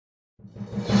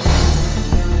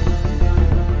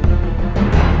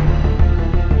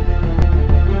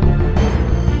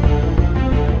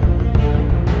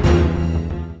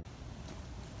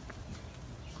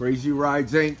Crazy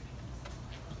Rides Inc.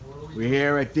 We're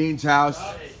here at Dean's house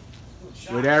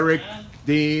with Eric,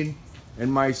 Dean,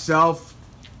 and myself.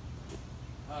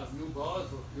 New bars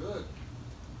look good.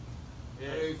 Yeah.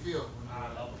 How do you feel? I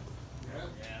love them.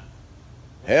 Yeah?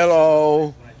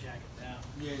 Hello. When I jack it down.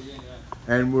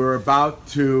 Yeah. And we're about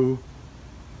to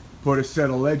put a set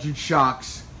of Legend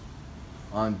shocks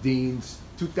on Dean's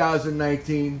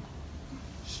 2019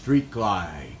 Street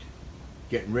Glide.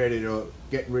 Getting rid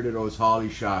of those Harley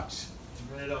shocks.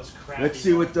 Rid of those crappy Let's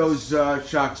see what those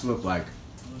shocks look like.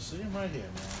 We'll see them right here,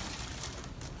 man.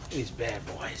 These bad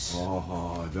boys.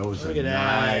 Oh, those Look are at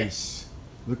that. nice.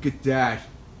 Look at that.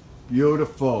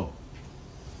 Beautiful.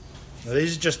 Now,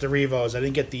 these are just the Revos. I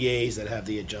didn't get the A's that have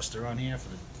the adjuster on here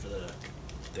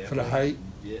For the height?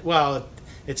 Yeah. Well,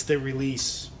 it's the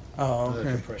release. Oh, The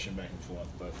okay. compression back and forth.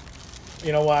 But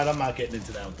you know what? I'm not getting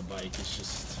into that with the bike.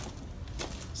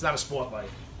 It's not a sport bike.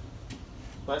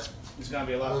 But it's gonna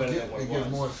be a lot better than what it It was.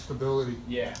 gives more stability.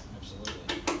 Yeah,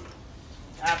 absolutely.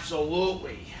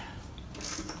 Absolutely.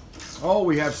 Oh,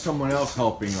 we have someone else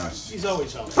helping us. He's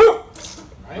always helping.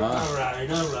 Right? All right.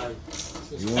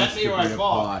 He wants to be a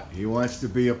part. He wants to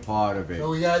be a part of it. So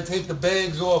we gotta take the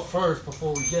bags off first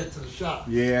before we get to the shop.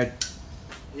 Yeah,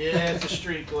 Yeah, it's a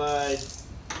Street Glide.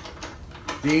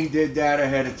 Dean did that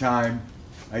ahead of time.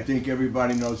 I think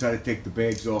everybody knows how to take the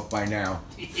bags off by now.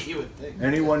 You would think.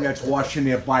 Anyone that's washing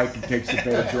their bike and takes the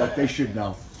bags off, they should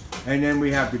know. And then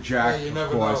we have the jack, Yeah, you of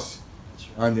never course, That's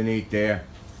right. underneath there.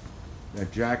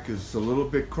 That jack is a little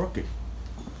bit crooked.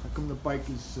 How come the bike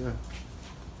is,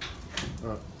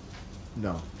 no.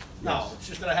 No, Yes. it's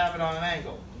just that I have it on an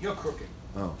angle. You're crooked.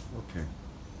 Oh, okay.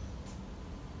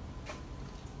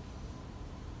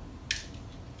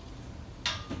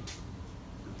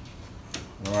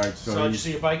 All right, So did you he's-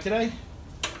 see your bike today?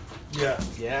 Yeah.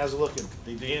 Yeah, how's it looking?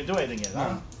 They didn't do anything yet,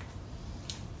 huh?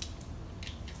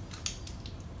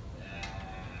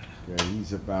 Okay,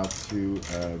 he's about to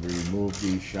remove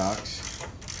these shocks.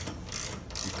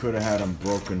 You could have had them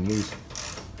broken loose.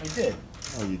 I did.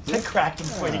 Oh, you I did? cracked him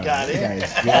before you got Yeah, in.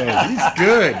 he's good. He's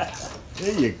good.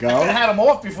 There you I could have go. had him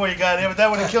off before you got in, but that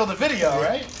would have killed the video,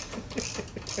 right?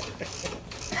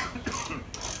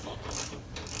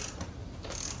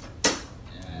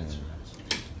 Yeah, that's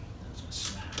right. That's a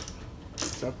snap.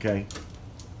 It's okay.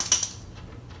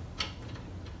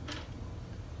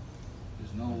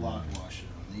 There's no lock washer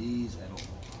on these at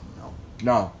all.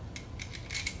 No.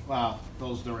 Well,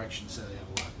 those directions say they have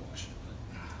a lock washer,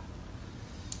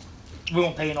 but we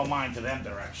won't pay no mind to them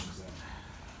directions then.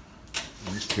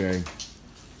 Okay.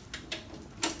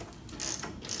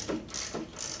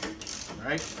 All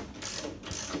right?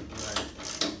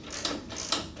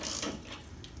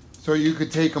 So you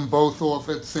could take them both off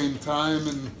at the same time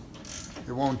and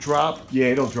it won't drop? Yeah,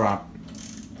 it'll drop.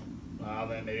 Well,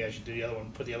 then maybe I should do the other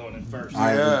one. Put the other one in first.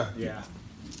 Yeah. Yeah.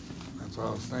 That's what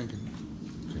I was thinking.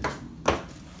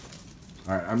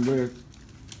 All right, I'm gonna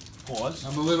Pause.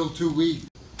 I'm a little too weak.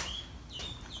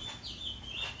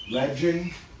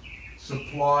 Legend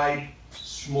supplied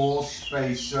small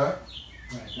spacer,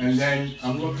 Right. and then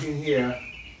I'm looking here.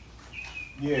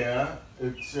 Yeah,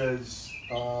 it says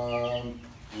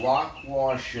lock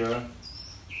washer.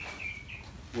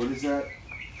 What is that?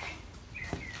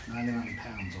 99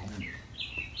 pounds only.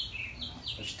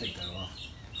 I should take that off.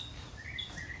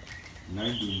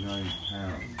 99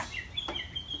 pounds.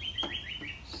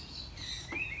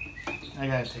 I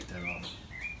gotta take that off.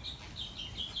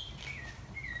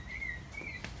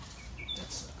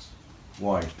 That sucks.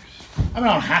 Why? I mean,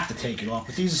 I don't have to take it off,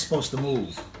 but these are supposed to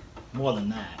move. More than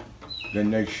that.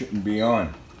 Then they shouldn't be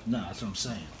on. No, that's what I'm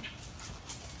saying.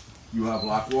 You have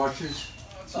lock washers?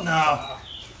 No.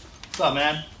 What's up,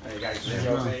 man? Hey guys,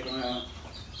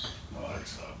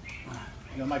 What's up?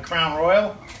 You got my Crown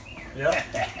Royal? Yep.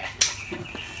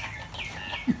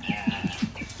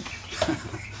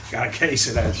 Got a case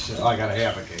of that shit. Oh, I got a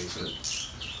half a case of it.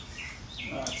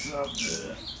 What's up,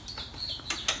 dude?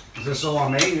 Is this all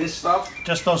on me, this stuff?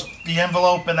 Just the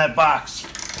envelope in that box.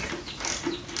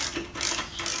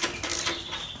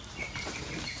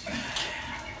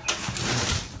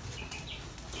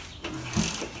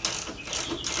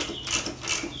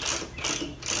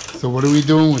 So what are we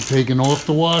doing? We're taking off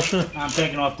the washer? I'm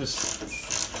taking off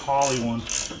this Harley one.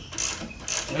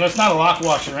 You know, it's not a lock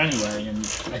washer anyway, and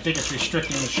I think it's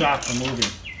restricting the shock from moving.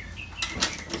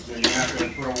 So you're not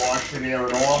going to put a washer there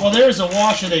at all? Well, there's a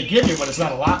washer they give you, but it's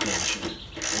not a lock washer.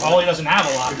 Harley doesn't have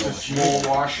a lock It's a washer.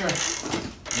 small washer?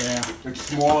 Yeah. It's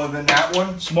smaller than that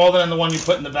one? Smaller than the one you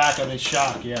put in the back of the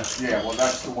shock, yeah. Yeah, well,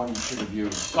 that's the one you should have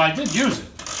used. Well, I did use it.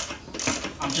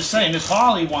 I'm just saying, this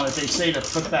Harley one that they say to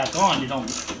put back on, I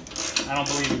don't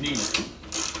believe you need it.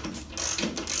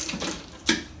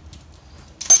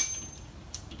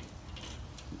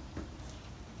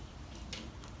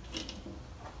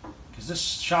 Because this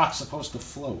shock's supposed to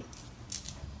float.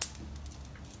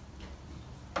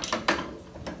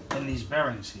 And these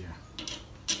bearings here.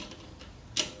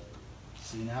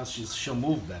 See, now she'll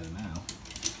move better now.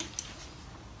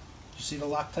 You see the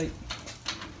Loctite?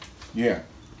 Yeah.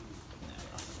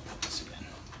 This again.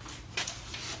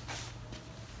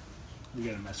 We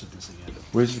gotta mess with this again.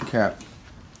 Where's the cap?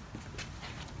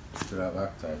 To that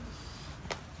Loctite.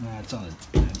 Nah, it's on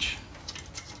the bench.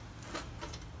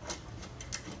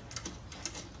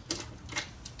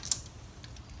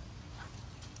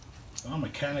 Oh,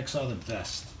 mechanics are the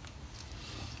best.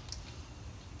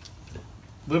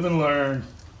 Live and learn.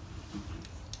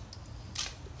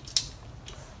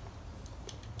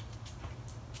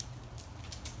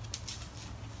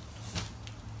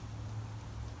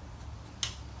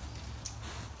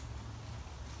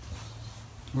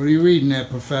 What are you reading there,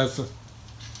 Professor?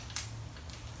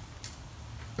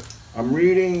 I'm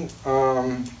reading,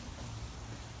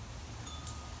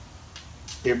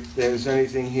 if there's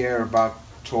anything here about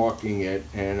torquing it,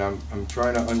 and I'm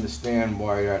trying to understand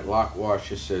why that lock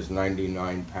washer says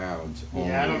 99 pounds only.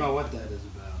 Yeah, I don't know what that is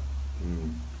about.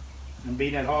 Mm, And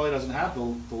being that Harley doesn't have the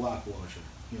lock washer,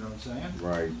 you know what I'm saying?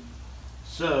 right.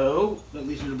 So, that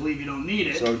leads me to believe you don't need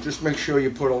it. So just make sure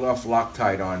you put enough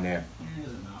Loctite on there. There's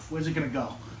enough. Where's it gonna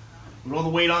go? With all the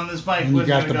weight on this bike, And you where's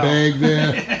got it the gonna bag go?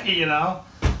 there. You know?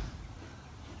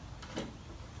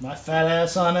 My fat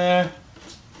ass on there.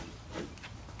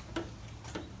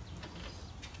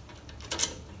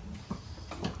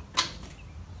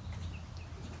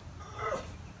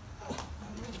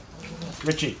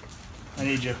 Richie, I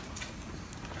need you.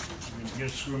 You're a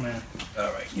screw man.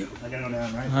 All right, you. I gotta go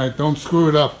down, right? All right, don't screw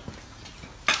it up.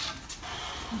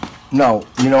 No,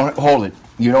 you don't, hold it.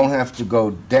 You don't have to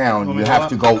go down, Want me you to have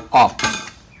go to go up.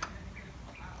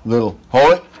 Little,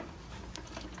 hold it.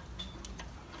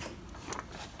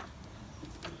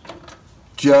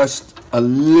 Just a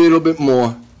little bit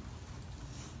more.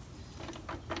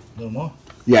 A little more?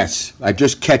 Yes, I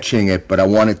just catching it, but I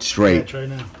want it Yeah, straight. try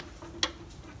now.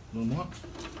 A little more?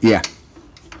 Yeah.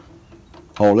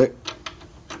 Hold it.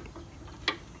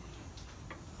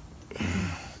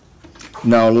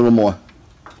 No, a little more.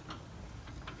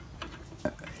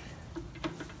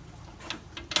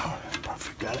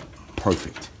 Perfect. Got it?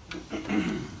 Perfect.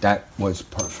 That was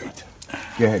perfect.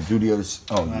 Go ahead, do the others.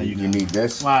 Oh, No, you you need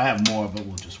this? Well, I have more, but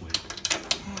we'll just wait. What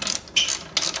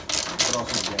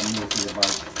else is there? More for your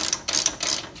bike?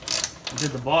 I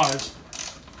did the bars.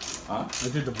 Huh? I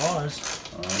did the bars.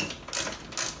 Alright.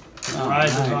 The Oh, ride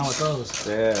goes on nice. with those.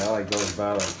 Yeah, I like those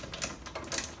better.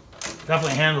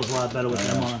 Definitely handles a lot better with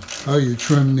them on. Oh, you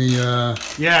trimmed the,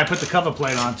 Yeah, I put the cover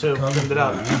plate on too. Cover Trimmed it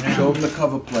up. plate, Yeah. Show them the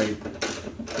cover plate.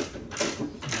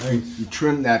 nice. You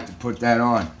trimmed that to put that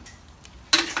on.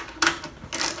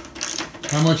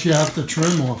 How much you have to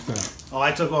trim off that? Oh,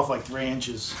 I took off like 3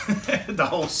 inches. The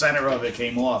whole center of it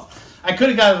came off. I could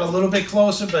have got it a little bit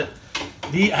closer, but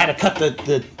I had to cut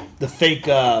the fake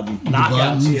knockouts.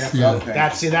 buttons, yeah. Okay.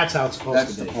 That's how it's supposed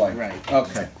That's to the be. play. Right.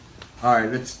 Okay. All right.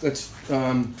 Let's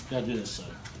Gotta do this side.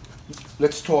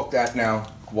 let's talk that now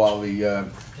while the. Did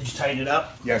you tighten it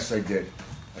up? Yes, I did.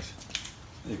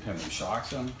 You put them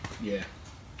shocks on? Yeah.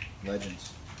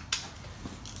 Legends.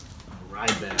 It'll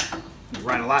ride better. It'll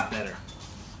ride a lot better.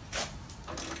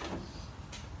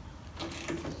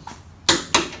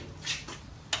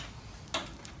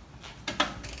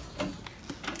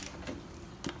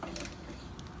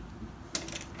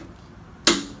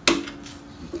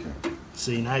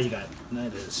 See, now you got, now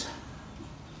it is.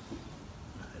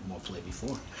 I had more play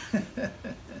before.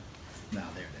 Now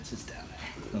there it is, it's down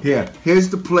there. Okay. Here, here's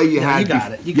the play you Yeah, had. you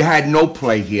got it. You had no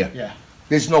play here. Yeah,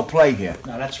 There's no play here.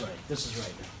 no, that's right. This is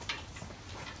right.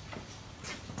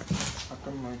 How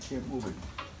come I can't move it?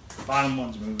 Bottom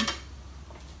one's moving.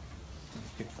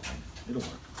 It'll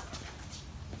work.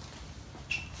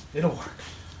 It'll work.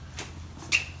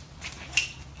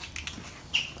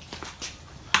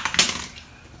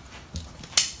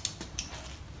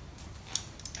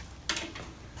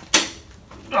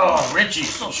 Oh, Richie,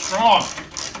 so strong.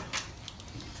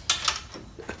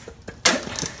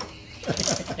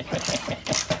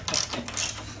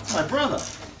 It's my brother.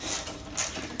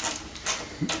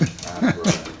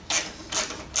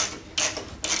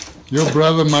 Your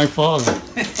brother, my father.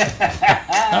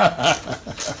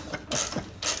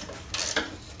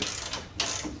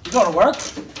 You going to work?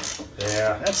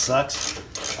 Yeah. That sucks.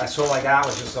 That's all I got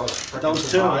was just those frickin'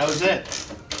 Those two, that was it.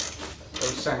 They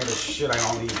sent me the shit I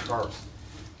don't need first.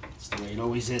 That's the way it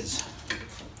always is.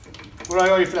 What do I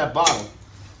owe you for that bottle?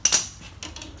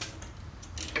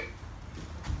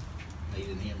 No, you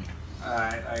didn't hear me.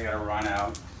 Alright, I gotta run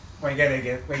out. We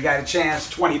got a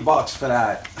chance, $20 for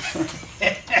that.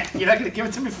 You're not gonna give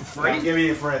it to me for I'll free? give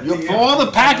you for it. For all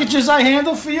the packages I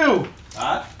handle for you.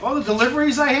 Huh? All the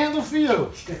deliveries I handle for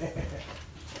you.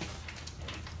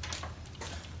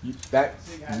 That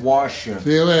washer,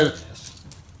 See you later.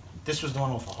 This was the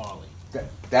one for Harley.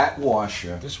 that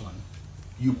washer, This one.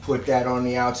 you put that on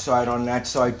the outside on that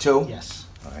side too? Yes.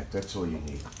 All right, that's all you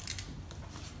need.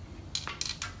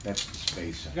 That's the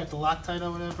spacer. You got the Loctite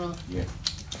over there, brother? Yeah.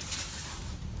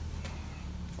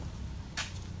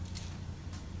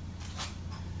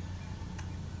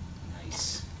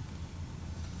 Nice.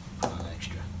 Not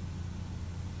extra.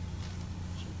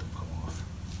 So they'll come off.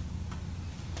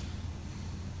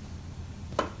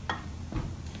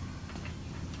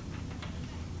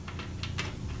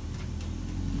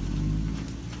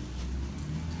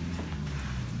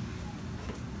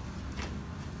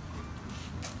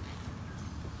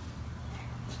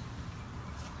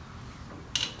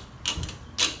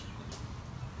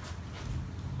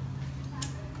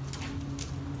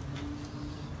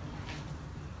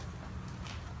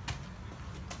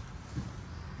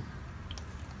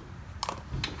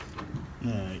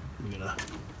 Alright, we gotta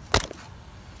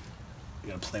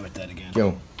play with that again.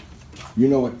 Yo, you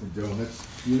know what to do.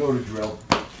 You know the drill.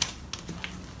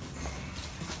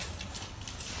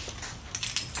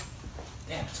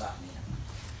 Damn, it's hot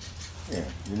in here.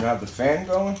 Yeah. You know have the fan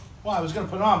going? Well, I was gonna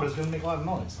put it on, but it's gonna make a lot of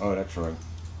noise. Oh, that's right.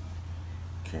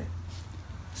 Okay.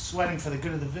 Sweating for the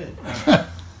good of the vid.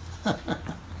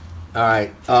 All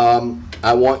right.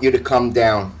 I want you to come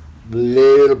down a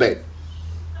little bit.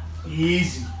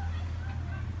 Easy.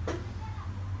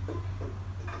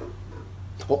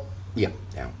 Oh, yeah,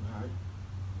 down.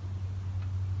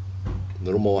 A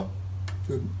little more.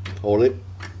 Good. Hold it.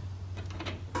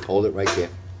 Hold it right there.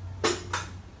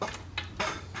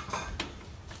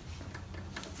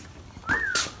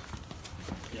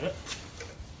 Get it?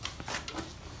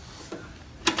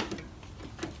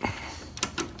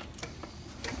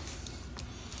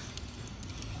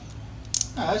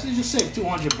 I should just save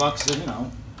 $200 in, you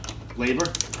know, labor.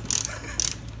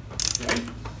 Right?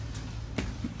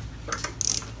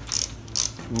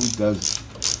 Who does?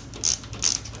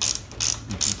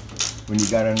 When you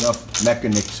got enough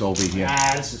mechanics over here.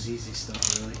 Ah, this is easy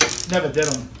stuff, really. Never did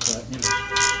them, but, you know.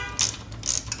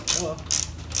 Oh well.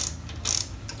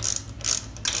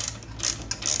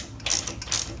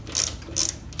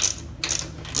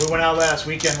 We went out last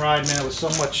weekend ride, man. It was so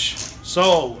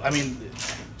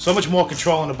much more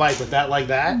control on the bike with that like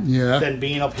that Yeah. than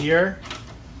being up here.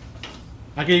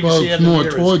 I can even Well, see it it's in the more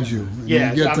mirrors. towards you. and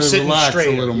Yeah, you get I'm to sitting relax a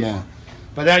straighter, little yeah. more.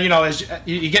 But then, you know, as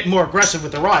you get more aggressive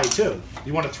with the ride too.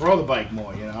 You want to throw the bike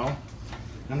more, you know.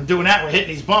 And I'm doing that. We're hitting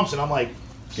these bumps, and I'm like,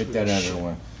 Get that out of the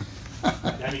way.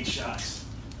 I need shots.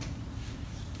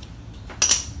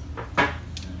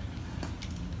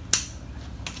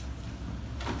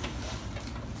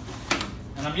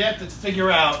 And I'm yet to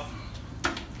figure out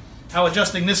how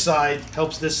adjusting this side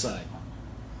helps this side.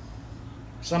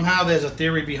 Somehow there's a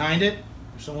theory behind it.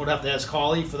 Someone would have to ask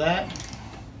Carly for that,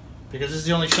 because this is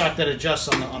the only shock that adjusts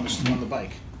on the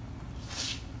bike.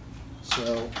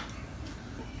 So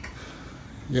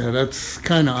Yeah, that's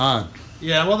kind of odd.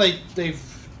 yeah, well they've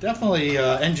definitely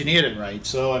engineered it right.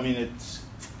 So I mean,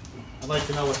 I'd like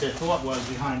to know what their thought was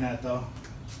behind that, though.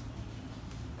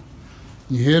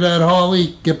 You hear that,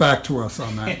 Harley? Get back to us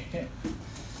on that.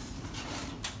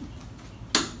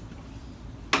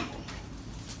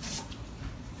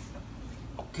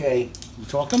 Okay, You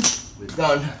talking? we're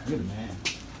done. Good man.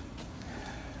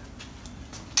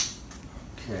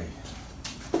 Okay.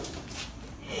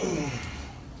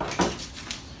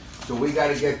 So we got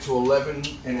to get to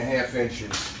 11.5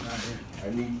 inches. I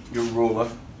need your ruler.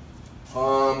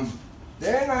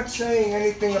 They're not saying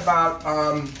anything about,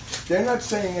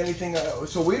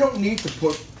 so we don't need to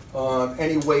put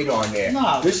any weight on there.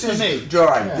 No, this just is for me.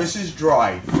 dry. Yeah. This is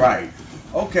dry, right.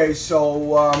 Okay, so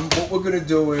what we're going to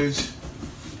do is,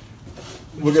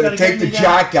 we're going to take the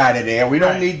jack out of there. We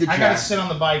don't need the I gotta jack. sit on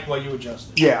the bike while you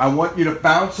adjust it. Yeah, I want you to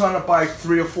bounce on the bike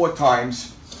 3 or 4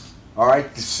 times, all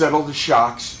right, to settle the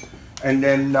shocks, and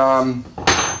then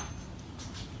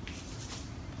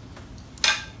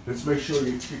let's make sure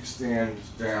your kickstand is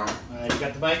down. You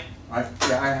got the bike? I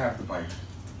have the bike.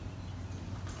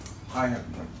 I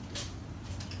have the bike.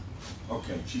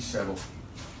 Okay, she's settled.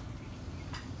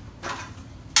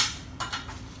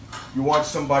 you want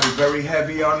somebody very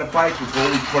heavy on the bike, you can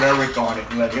always put Eric on it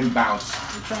and let him bounce.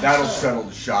 That'll settle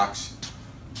the shocks.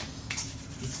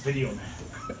 It's video, man.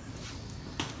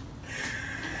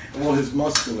 All his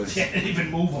musculars. Can't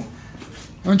even move them.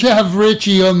 Why don't you have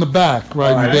Richie on the back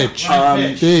riding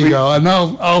bitch? There you go, and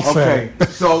I'll say. Okay,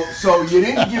 so you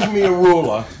didn't give me a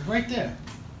ruler. Right there.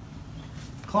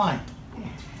 Climb.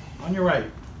 On your right.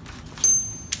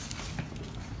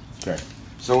 Okay.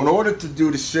 So in order to do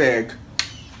the sag,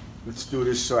 let's do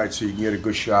this side so you can get a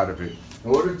good shot of it. In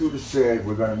order to do the sag,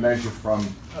 we're going to measure from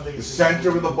the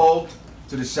center of the bolt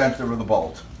to the center of the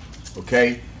bolt.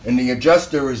 Okay? And the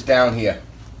adjuster is down here.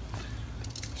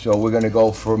 So we're going to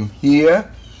go from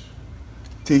here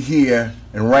to here,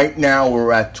 and right now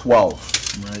we're at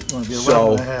 12. Right. You want to be So-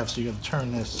 11 and a half, so you got to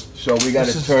turn this. So we got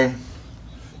This to is- turn.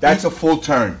 That's a full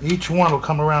turn. Each one will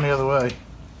come around the other way.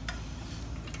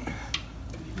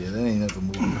 Yeah, that ain't never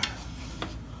moving.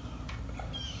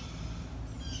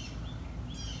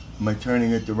 Am I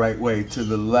turning it the right way? To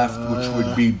the left, which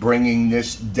would be bringing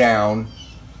this down.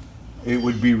 It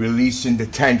would be releasing the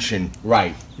tension.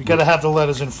 Right. You got to have the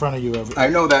letters in front of you. I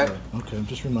know that. Okay, I'm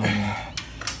just reminding you.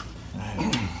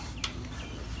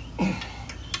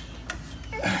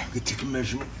 I could take a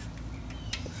measurement.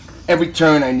 Every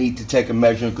turn I need to take a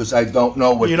measurement because I don't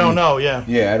know what You don't know, yeah.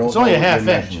 Yeah, I don't It's only know a what half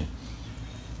they're inch. measuring.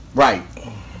 Right.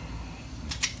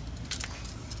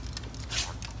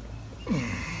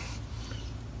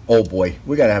 Oh boy,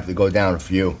 we're gonna have to go down a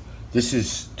few. This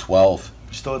is 12.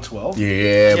 You still at 12? Yeah,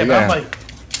 Yeah, we're but I'm gonna, like,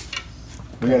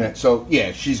 we're gonna. So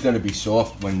yeah, she's gonna be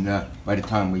soft when by the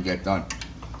time we get done.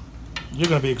 you're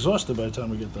going to be exhausted by the time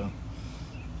we get done.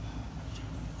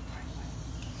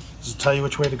 Does it tell you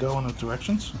which way to go in the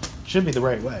directions? Should be the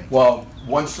right way. Well,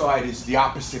 one side is the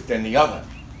opposite than the other.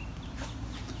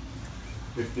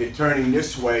 If they're turning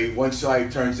this way, one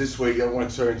side turns this way, the other one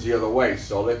turns the other way.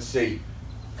 So let's see.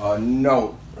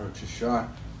 Note, purchase shot.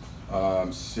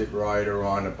 Sit rider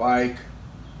on the bike,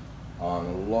 on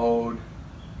the load.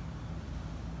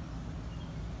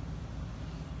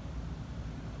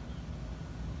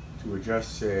 To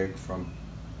adjust sag from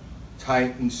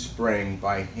tighten spring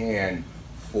by hand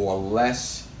for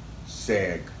less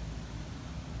sag,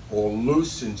 or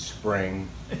loosen spring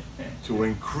to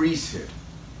increase it.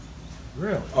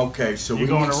 Really? Okay, so You're we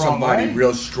going need the wrong somebody way?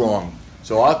 real strong.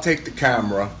 So I'll take the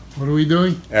camera, What are we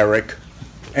doing? Eric,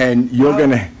 and you're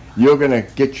gonna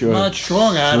get your Not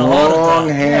strong, I had a heart strong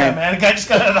attack. Yeah, hand. man, the guy just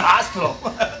got out of the hospital.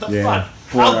 the Yeah, fuck?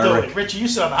 poor I'll do Eric. it. Richie, you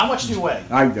sit on it. How much do you weigh?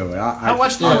 I do it. How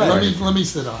much do you Yeah, weigh? let me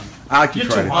sit on it. I can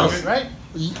You're try to do 200, it. right?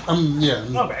 I'm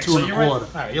Okay, two so and a you're right. quarter.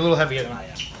 All right, you're a little heavier than I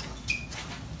am.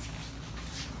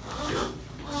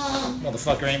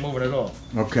 Motherfucker ain't moving at all.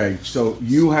 Okay, so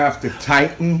you have to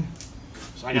tighten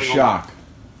So I the gotta shock. go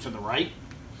to the right.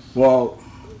 Well,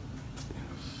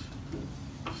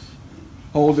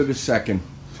 hold it a second.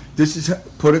 This is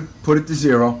put it to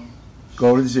 0.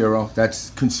 Go to 0. That's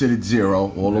considered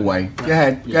 0 all the way. Go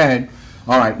ahead. Go ahead.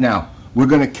 All right. Now we're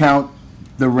gonna count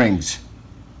the rings.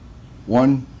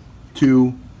 1,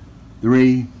 2,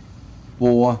 3,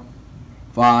 4,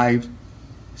 5,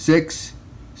 6,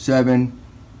 7,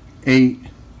 8,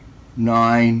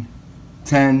 9,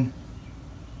 10,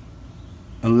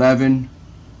 11,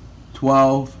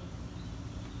 12,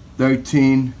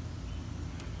 13.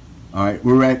 All right,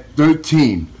 we're at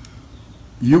 13.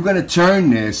 You're going to turn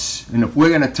this, and if we're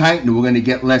going to tighten it, we're going to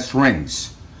get less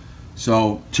rings.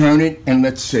 So turn it, and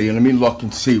let's see. Let me look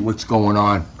and see what's going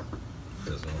on.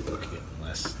 Doesn't look like it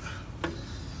less.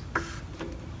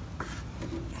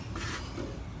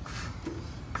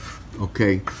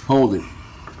 Okay, hold it.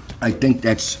 I think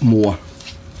that's more.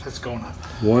 That's going up.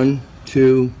 1,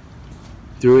 2,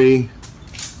 3,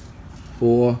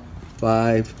 4,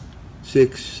 5,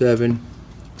 6, 7,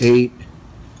 8,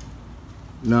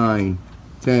 9,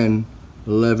 10,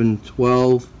 11,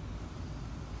 12,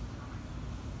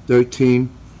 13.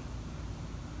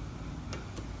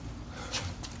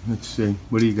 Let's see.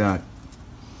 What do you got?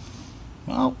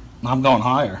 Well, I'm going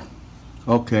higher.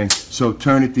 Okay, so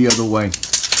turn it the other way.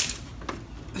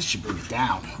 This should bring it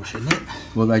down, shouldn't it?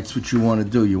 Well, that's what you want to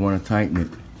do. You want to tighten it.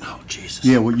 Oh, Jesus.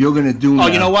 Yeah, what you're going to do now. Oh,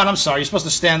 you know what? I'm sorry. You're supposed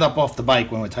to stand up off the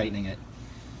bike when we're tightening it.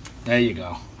 There you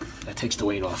go. That takes the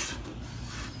weight off.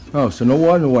 Oh, so no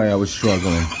wonder why I was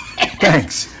struggling.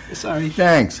 Thanks. Sorry.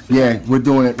 Thanks. Yeah, we're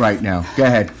doing it right now. Go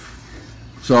ahead.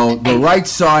 So the right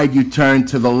side you turn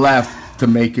to the left to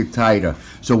make it tighter.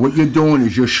 So what you're doing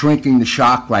is you're shrinking the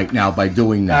shock right now by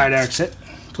doing All that. right, Eric, sit,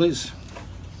 please.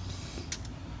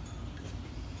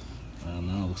 I don't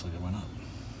know. Looks like it went up.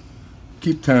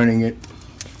 Keep turning it.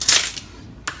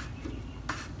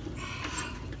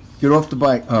 Get off the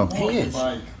bike. Oh. He is.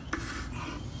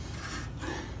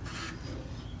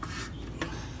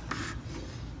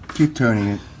 Keep turning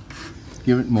it.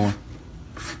 Give it more.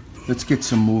 Let's get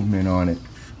some movement on it.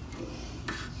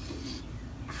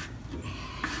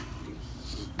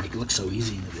 Make it look so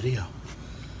easy in the video.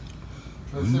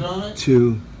 Can I sit on it?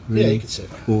 2, 3, Yeah, you can sit.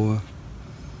 4,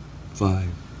 5,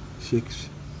 6,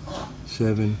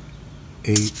 7,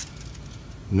 8,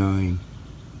 9.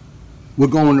 We're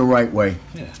going the right way.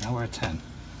 Yeah, now we're at 10.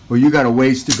 Well, you got a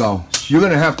ways to go. You're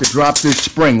gonna have to drop this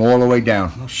spring all the way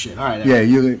down. Oh shit! All right. Yeah,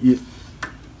 you're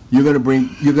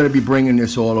gonna be bringing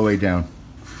this all the way down.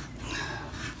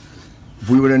 If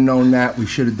we would have known that, we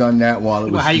should have done that while it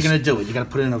was. Well, how are you just- gonna do it? You gotta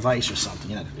put it in a vise or something.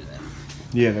 You're not gonna do that.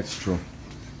 Yeah, that's true.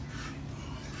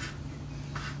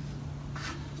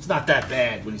 It's not that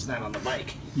bad when he's not on the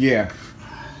bike. Yeah.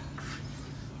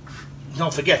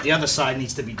 Don't forget, the other side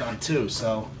needs to be done too.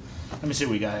 So, let me see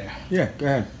what we got here. Yeah. Go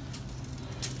ahead.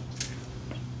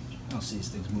 I don't see these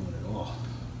things moving at all.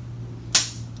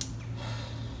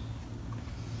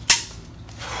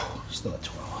 Still at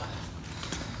 12.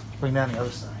 Bring down the other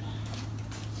side.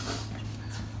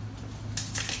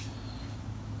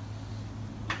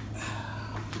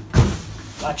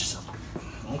 Watch yourself.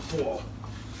 Don't fall.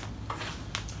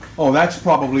 Oh, that's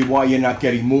probably why you're not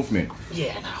getting movement,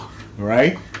 Yeah, no.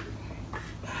 right?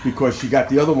 Because you got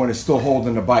the other one is still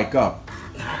holding the bike up.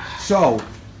 So,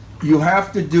 you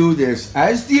have to do this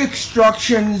as the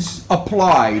instructions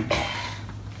applied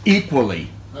equally.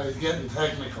 Oh, he's getting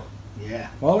technical. Yeah.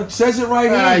 Well, it says it right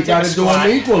Alright, here. You got to take a do them squat.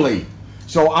 equally.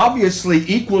 So obviously,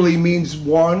 equally means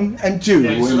 1 and 2.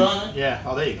 Can you sit And- on it? Yeah.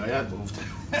 Oh, there you go. Yeah, it moved.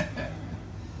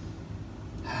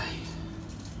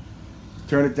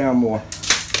 turn it down more.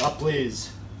 Up,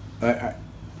 please. I-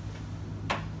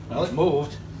 Well, it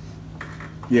moved.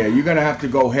 yeah, you're gonna have to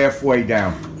go halfway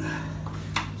down.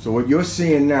 So what you're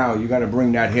seeing now, you're gonna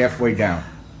bring that halfway down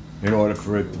in order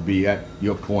for it to be at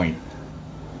your point.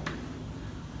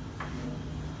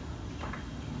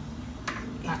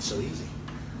 Not so easy.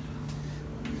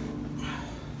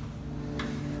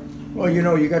 Well, you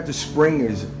know, you got the spring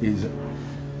is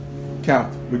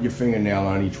count with your fingernail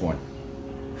on each one.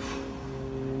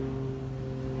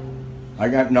 I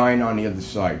got 9 on the other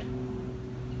side.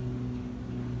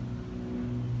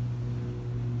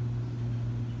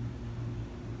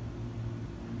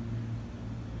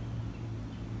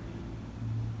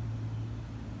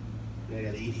 Yeah, I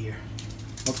got 8 here.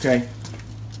 Okay,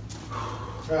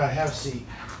 All right, have a seat.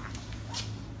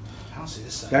 I don't see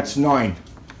this side. that's 9.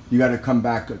 You got to come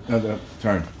back another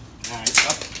turn. All right,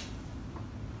 up.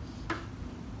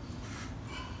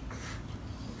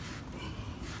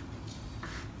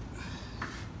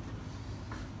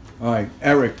 All right,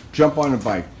 Eric, jump on the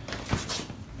bike.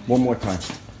 One more time.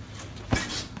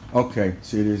 Okay,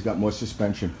 see, it has got more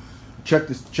suspension. Check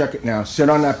this. Check it now. Sit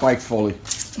on that bike fully.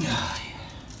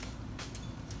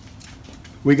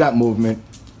 We got movement.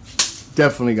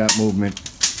 Definitely got movement.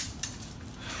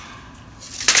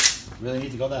 Really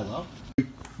need to go that low?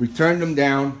 We turned them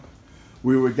down.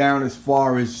 We were down as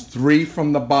far as 3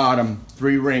 from the bottom,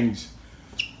 3 rings,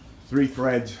 3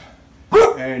 threads,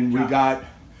 and we got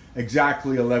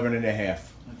exactly 11 and a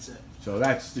half. That's it. So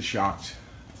that's the shocks.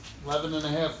 11 and a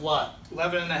half what?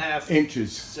 11 and a half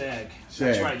Inches, sag. Sag.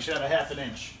 That's right. You should have a half an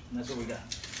inch. And that's what we got.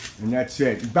 and that's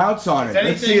it. Bounce on it.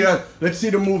 If Let's see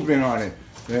the movement on it.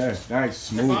 Yeah,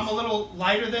 nice, If I'm smooth. a little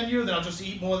lighter than you, then I'll just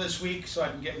eat more this week so I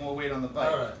can get more weight on the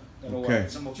bike. All right. That'll Okay.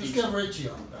 Some more Just pieces. get Richie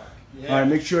on the back. Yeah. All right,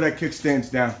 make sure that kickstand's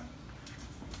down.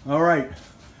 All right,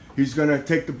 he's gonna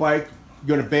take the bike.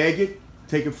 Gonna bag it.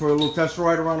 Take it for a little test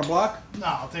ride around the block. No,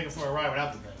 I'll take it for a ride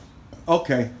without the bag.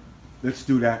 Okay, let's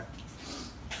do that.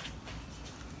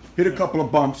 Hit a couple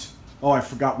of bumps. Oh, I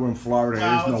forgot we're in Florida.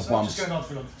 There's no I'm bumps. just gonna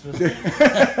go through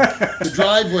the The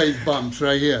driveway bumps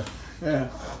right here. Yeah.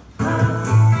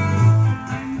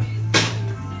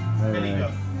 There you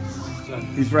go.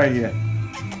 He's right here.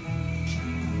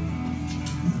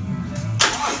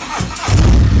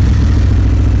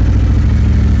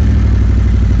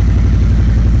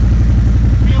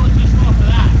 Feel it just off of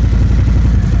that.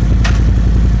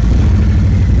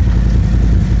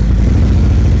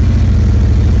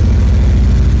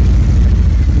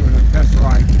 Doing a test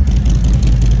ride.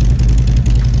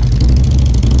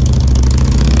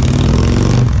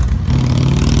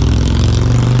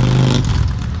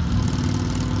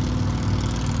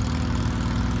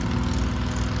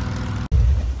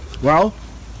 Well,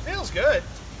 Feels good.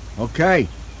 okay.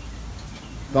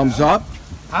 Thumbs up.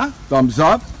 Huh? Thumbs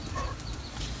up.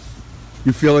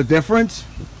 You feel a difference?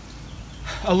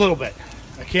 A little bit.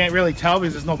 I can't really tell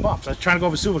because there's no bumps. I was trying to go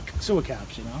over sewer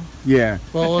caps, you know? Yeah.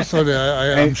 Well, also, I'm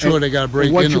And- sure and- they got to break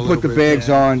and once in you a put little the bit. bags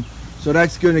on, so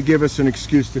that's going to give us an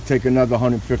excuse to take another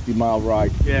 150-mile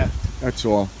ride. Yeah. That's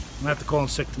all. gonna have to call in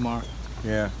sick tomorrow.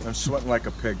 Yeah, I'm sweating like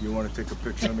a pig. You want to take a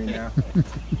picture of me now?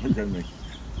 Look at me.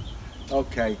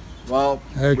 Okay, well,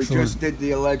 we Excellent. just did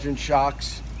the Legend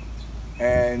shocks,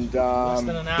 and Less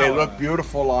than an they hour. look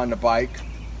beautiful on the bike.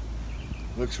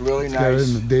 Looks really Got it nice.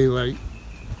 in the daylight.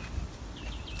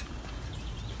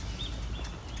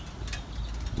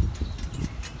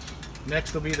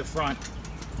 Next will be the front.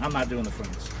 I'm not doing the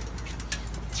fronts.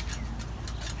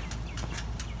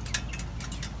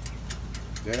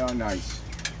 They are nice.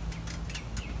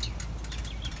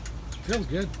 Feels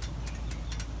good.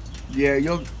 Yeah,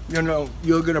 you're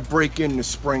gonna break in the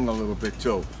spring a little bit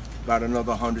too. About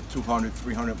another 100, 200,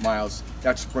 300 miles.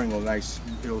 That spring will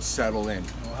it'll settle in.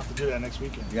 We'll have to do that next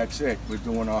weekend. That's it. We're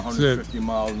doing a That's it.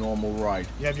 150-mile normal ride.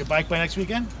 You have your bike by next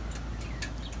weekend?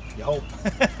 You hope.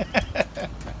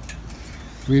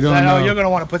 We I don't know know. you're gonna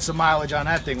want to put some mileage on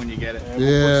that thing when you get it. And we'll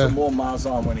Yeah. put some more miles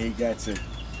on when he gets it.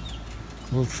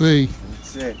 We'll see.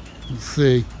 That's it. We'll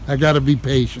see. I got to be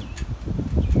patient.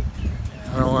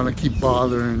 I don't want to keep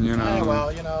bothering, you know. Yeah,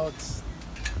 well, you know,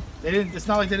 it's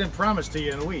not like they didn't promise to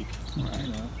you in a week. Right.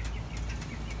 You know.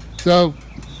 So,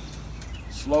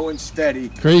 Slow and steady.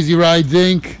 Crazy Rides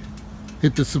Inc.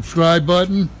 Hit the subscribe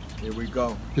button. Here we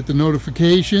go. Hit the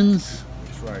notifications.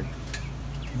 That's right.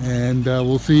 And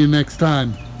we'll see you next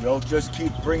time. We'll just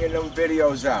keep bringing them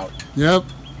videos out. Yep.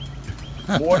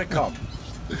 More to come.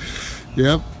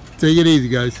 Yep. Take it easy,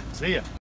 guys. See ya.